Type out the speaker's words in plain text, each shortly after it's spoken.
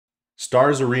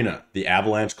Stars Arena, the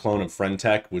Avalanche clone of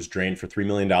Friendtech, was drained for $3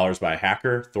 million by a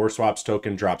hacker. Thorswap's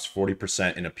token drops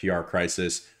 40% in a PR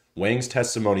crisis. Wang's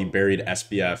testimony buried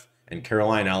SBF, and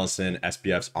Caroline Ellison,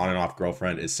 SBF's on and off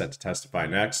girlfriend, is set to testify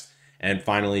next. And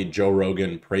finally, Joe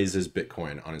Rogan praises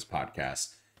Bitcoin on his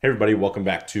podcast. Hey, everybody, welcome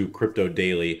back to Crypto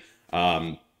Daily.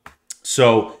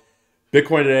 So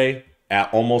Bitcoin today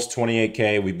at almost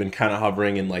 28K. We've been kind of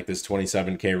hovering in like this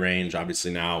 27K range.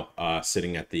 Obviously now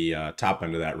sitting at the top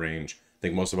end of that range. I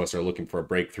think most of us are looking for a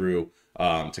breakthrough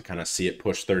to kind of see it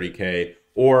push 30K,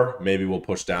 or maybe we'll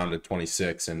push down to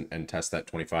 26 and test that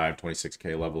 25,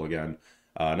 26K level again.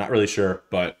 Not really sure,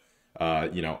 but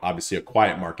obviously a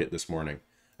quiet market this morning.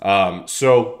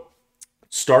 So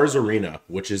Stars Arena,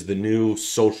 which is the new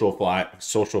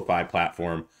SocialFi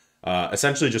platform,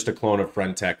 essentially just a clone of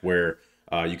Friendtech where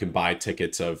you can buy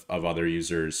tickets of other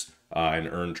users and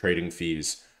earn trading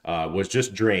fees, was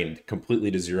just drained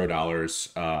completely to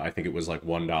 $0. I think it was like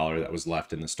 $1 that was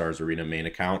left in the Stars Arena main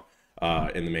account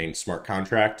in the main smart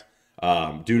contract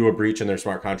due to a breach in their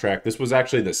smart contract. This was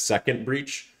actually the second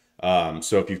breach.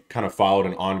 So if you kind of followed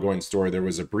an ongoing story, there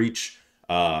was a breach,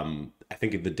 I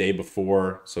think the day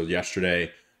before, so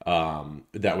yesterday,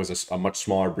 that was a much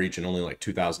smaller breach and only like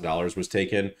 $2,000 was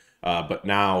taken. But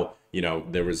now,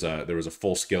 there was a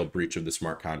full-scale breach of the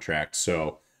smart contract.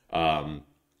 So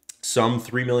some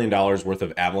 $3 million worth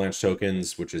of Avalanche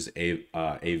tokens, which is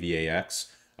AVAX,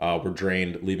 were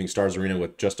drained, leaving Stars Arena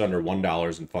with just under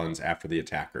 $1 in funds after the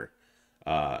attacker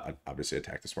obviously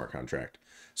attacked the smart contract.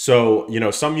 So,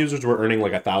 some users were earning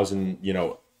like 1,000,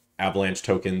 Avalanche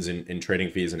tokens in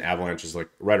trading fees, and Avalanche is like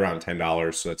right around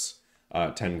 $10. So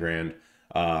that's 10 grand.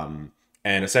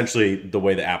 And essentially the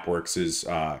way the app works is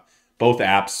both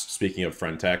apps, speaking of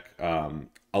Friendtech,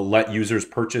 let users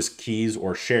purchase keys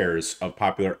or shares of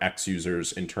popular X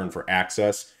users in turn for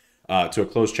access to a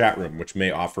closed chat room, which may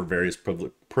offer various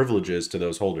privileges to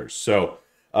those holders. So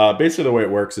basically the way it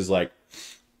works is like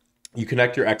you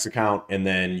connect your X account and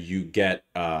then you get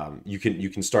you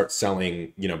can start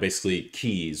selling, basically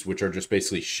keys, which are just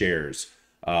basically shares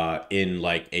in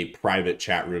like a private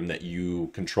chat room that you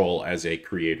control as a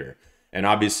creator. And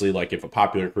obviously, like if a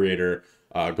popular creator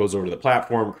goes over to the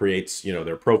platform, creates,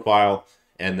 their profile,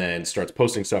 and then starts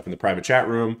posting stuff in the private chat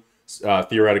room,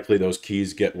 theoretically, those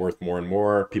keys get worth more and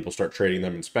more. People start trading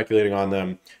them and speculating on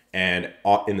them. And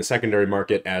in the secondary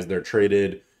market, as they're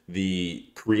traded, the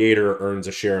creator earns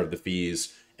a share of the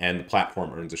fees and the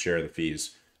platform earns a share of the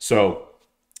fees. So,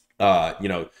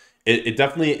 it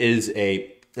definitely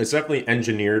it's definitely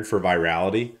engineered for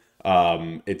virality.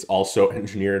 It's also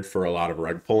engineered for a lot of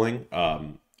rug pulling.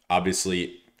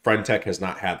 Obviously, Friendtech has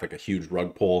not had like a huge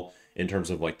rug pull in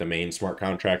terms of like the main smart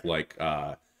contract like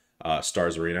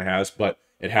Stars Arena has, but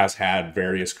it has had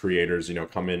various creators,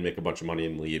 come in, make a bunch of money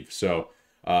and leave. So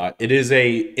it is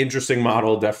a interesting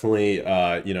model, definitely,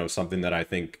 something that I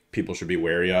think people should be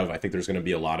wary of. I think there's going to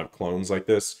be a lot of clones like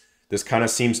this. This kind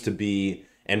of seems to be,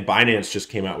 and Binance just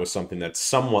came out with something that's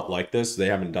somewhat like this. They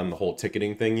haven't done the whole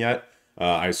ticketing thing yet.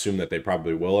 I assume that they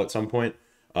probably will at some point.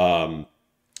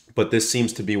 But this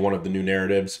seems to be one of the new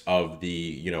narratives of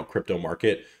the, crypto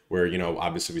market where,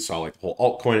 obviously we saw like the whole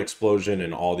altcoin explosion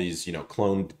and all these,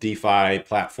 cloned DeFi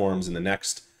platforms in the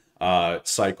next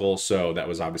cycle. So that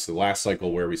was obviously the last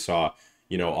cycle where we saw,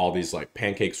 all these like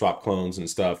pancake swap clones and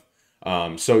stuff.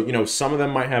 So, some of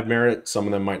them might have merit, some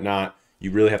of them might not.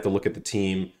 You really have to look at the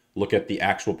team, look at the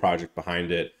actual project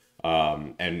behind it.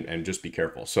 And just be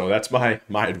careful. So that's my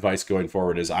advice going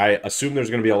forward is I assume there's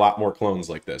going to be a lot more clones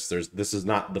like this. This is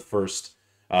not the first,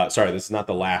 this is not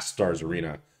the last Stars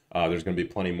Arena. There's going to be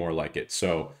plenty more like it.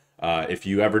 So if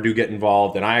you ever do get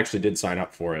involved, and I actually did sign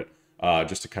up for it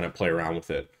just to kind of play around with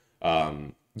it,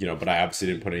 but I obviously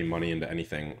didn't put any money into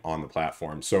anything on the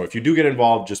platform. So if you do get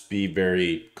involved, just be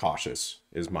very cautious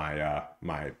is my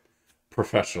my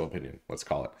professional opinion, let's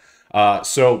call it.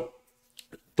 So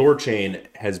Thorchain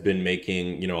has been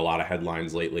making, a lot of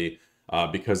headlines lately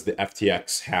because the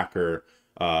FTX hacker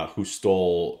who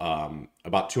stole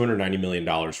about $290 million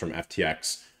from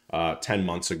FTX 10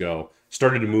 months ago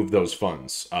started to move those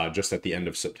funds just at the end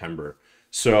of September.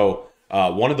 So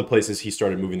one of the places he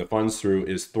started moving the funds through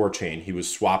is Thorchain. He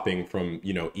was swapping from,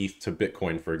 ETH to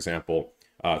Bitcoin, for example,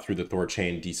 through the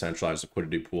Thorchain decentralized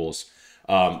liquidity pools.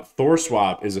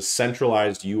 Thorswap is a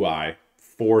centralized UI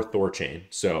for Thorchain.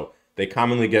 So they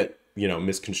commonly get,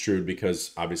 misconstrued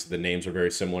because obviously the names are very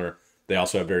similar. They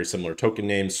also have very similar token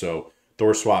names. So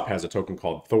Thorswap has a token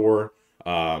called Thor,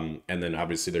 and then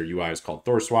obviously their UI is called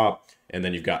Thorswap. And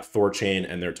then you've got Thorchain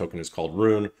and their token is called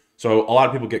Rune. So a lot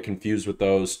of people get confused with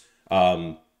those.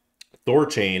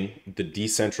 Thorchain, the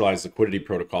decentralized liquidity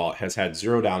protocol, has had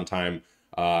zero downtime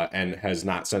and has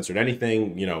not censored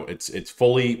anything. You know, it's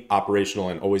fully operational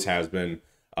and always has been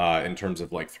in terms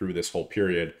of like through this whole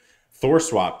period.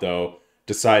 Thorswap, though,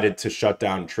 decided to shut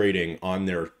down trading on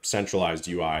their centralized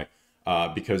UI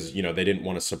because, you know, they didn't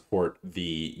want to support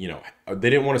they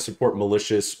didn't want to support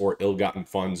malicious or ill-gotten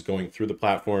funds going through the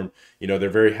platform. You know, they're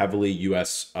very heavily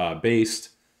US based.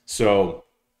 So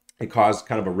it caused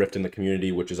kind of a rift in the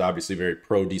community, which is obviously very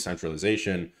pro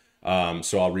decentralization.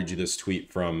 So I'll read you this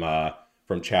tweet from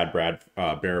Chad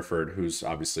Barraford, who's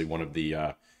obviously one of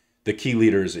the key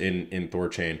leaders in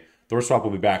Thorchain. Thorswap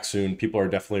will be back soon. People are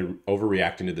definitely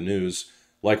overreacting to the news.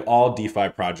 Like all DeFi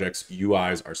projects,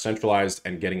 UIs are centralized,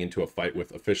 and getting into a fight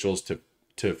with officials to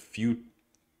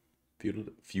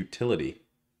futility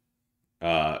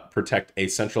protect a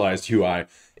centralized UI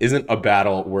isn't a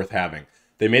battle worth having.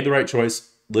 They made the right choice.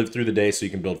 Live through the day so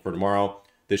you can build for tomorrow.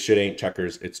 This shit ain't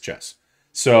checkers, it's chess.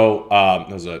 So that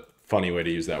was a funny way to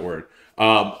use that word.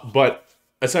 But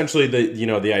essentially,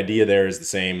 the idea there is the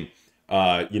same.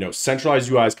 Centralized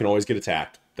UIs can always get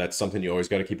attacked. That's something you always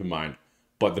got to keep in mind.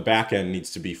 But the back end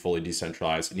needs to be fully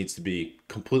decentralized. It needs to be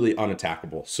completely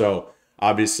unattackable. So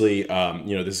obviously,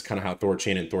 this is kind of how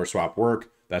Thorchain and Thorswap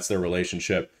work. That's their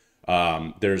relationship.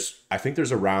 I think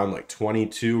there's around like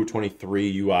 22 or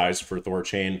 23 UIs for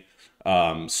Thorchain.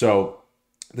 So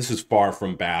this is far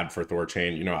from bad for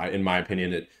Thorchain. You know, in my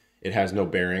opinion, it has no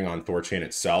bearing on Thorchain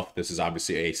itself. This is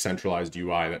obviously a centralized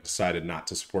UI that decided not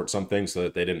to support something so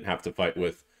that they didn't have to fight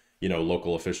with,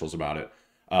 local officials about it.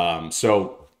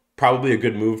 So probably a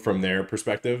good move from their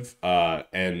perspective.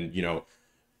 Obviously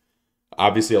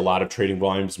a lot of trading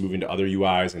volumes moving to other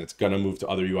UIs, and it's going to move to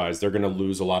other UIs. They're going to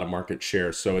lose a lot of market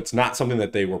share. So it's not something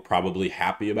that they were probably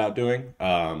happy about doing.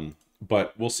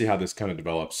 But we'll see how this kind of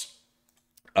develops.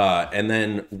 And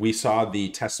then we saw the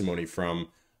testimony from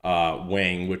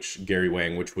Gary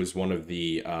Wang, which was one of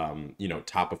the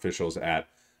top officials at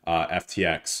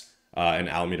FTX and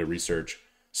Alameda Research.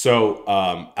 So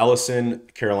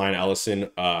Caroline Ellison,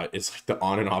 is like the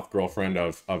on and off girlfriend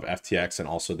of FTX and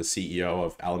also the CEO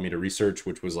of Alameda Research,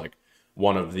 which was like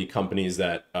one of the companies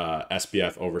that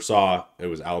SBF oversaw. It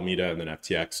was Alameda and then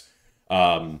FTX.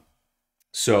 Caroline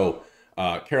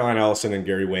Ellison and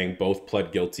Gary Wang both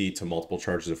pled guilty to multiple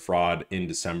charges of fraud in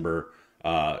December.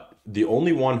 The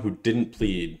only one who didn't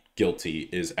plead guilty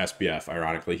is SBF,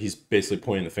 ironically. He's basically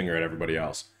pointing the finger at everybody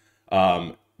else.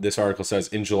 This article says,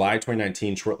 in July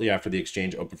 2019, shortly after the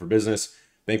exchange opened for business,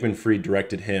 Bankman-Fried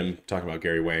directed him, talking about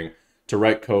Gary Wang, to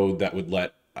write code that would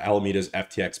let Alameda's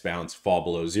FTX balance fall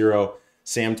below zero.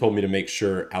 Sam told me to make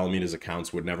sure Alameda's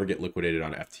accounts would never get liquidated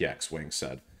on FTX, Wang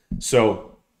said.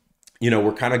 So,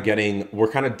 we're kind of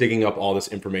digging up all this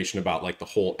information about like the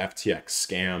whole FTX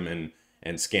scam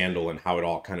and scandal and how it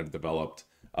all kind of developed.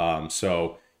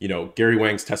 Gary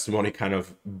Wang's testimony kind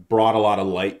of brought a lot of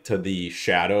light to the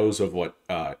shadows of what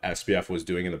SBF was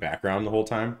doing in the background the whole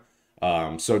time.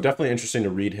 So definitely interesting to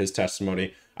read his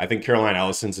testimony. I think Caroline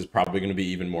Ellison's is probably going to be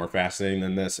even more fascinating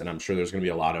than this, and I'm sure there's going to be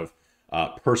a lot of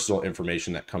personal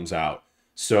information that comes out.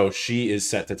 So she is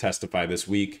set to testify this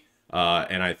week,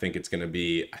 and I think it's going to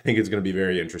be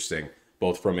very interesting,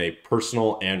 both from a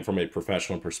personal and from a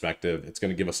professional perspective. It's going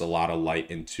to give us a lot of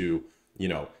light into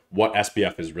what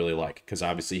SBF is really like, because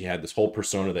obviously he had this whole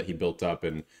persona that he built up,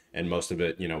 and most of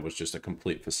it was just a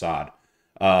complete facade.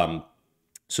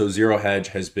 So Zero Hedge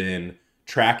has been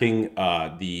tracking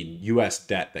the US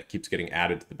debt that keeps getting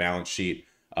added to the balance sheet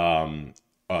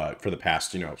for the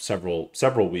past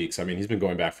several weeks. I mean, he's been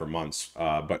going back for months,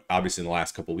 but obviously in the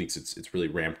last couple of weeks it's really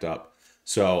ramped up.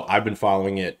 So I've been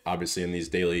following it obviously in these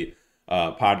daily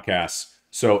podcasts.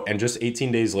 So, and just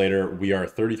 18 days later, we are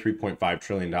 $33.5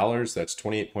 trillion. That's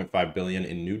 $28.5 billion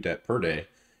in new debt per day,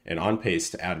 and on pace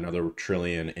to add another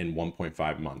trillion in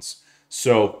 1.5 months.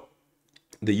 So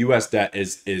the US debt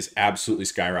is absolutely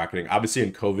skyrocketing. Obviously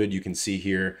in COVID, you can see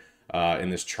here in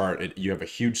this chart, you have a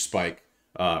huge spike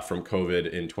from COVID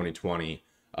in 2020.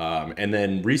 And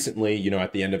then recently,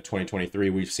 at the end of 2023,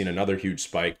 we've seen another huge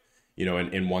spike.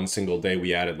 In one single day,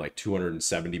 we added like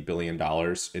 $270 billion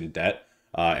in debt.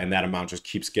 And that amount just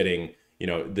keeps getting,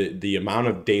 the amount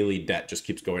of daily debt just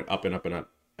keeps going up and up and up.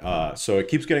 So it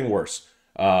keeps getting worse.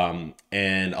 And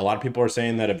a lot of people are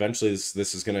saying that eventually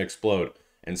this is going to explode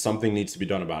and something needs to be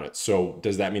done about it. So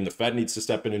does that mean the Fed needs to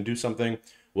step in and do something?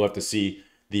 We'll have to see.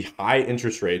 The high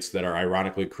interest rates that are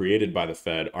ironically created by the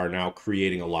Fed are now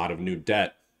creating a lot of new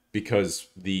debt because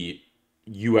the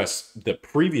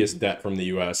previous debt from the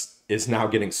US is now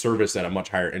getting serviced at a much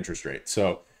higher interest rate.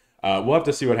 So we'll have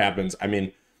to see what happens. I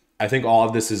mean, I think all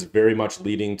of this is very much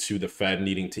leading to the Fed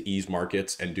needing to ease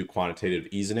markets and do quantitative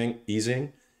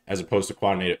easing as opposed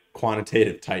to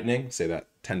quantitative tightening. Say that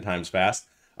 10 times fast.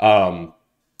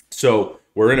 So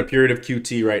we're in a period of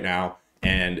QT right now.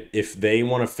 And if they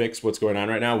want to fix what's going on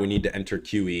right now, we need to enter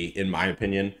QE, in my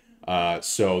opinion.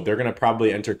 So they're going to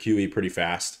probably enter QE pretty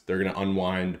fast. They're going to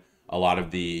unwind a lot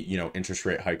of the, interest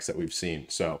rate hikes that we've seen.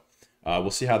 So we'll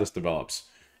see how this develops.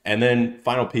 And then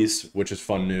final piece, which is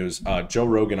fun news, Joe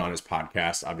Rogan on his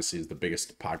podcast, obviously is the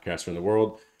biggest podcaster in the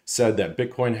world, said that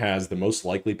Bitcoin has the most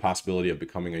likely possibility of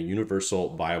becoming a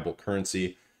universal viable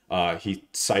currency. He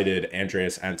cited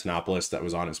Andreas Antonopoulos that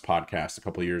was on his podcast a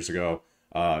couple of years ago,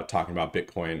 talking about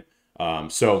Bitcoin.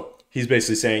 So he's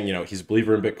basically saying, he's a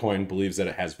believer in Bitcoin, believes that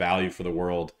it has value for the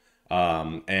world.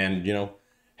 And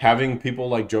having people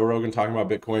like Joe Rogan talking about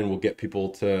Bitcoin will get people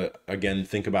to, again,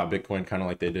 think about Bitcoin kind of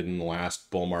like they did in the last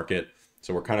bull market.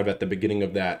 So we're kind of at the beginning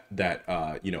of that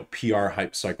PR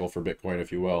hype cycle for Bitcoin,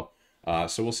 if you will.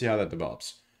 So we'll see how that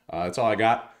develops. That's all I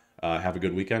got. Have a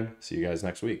good weekend. See you guys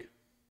next week.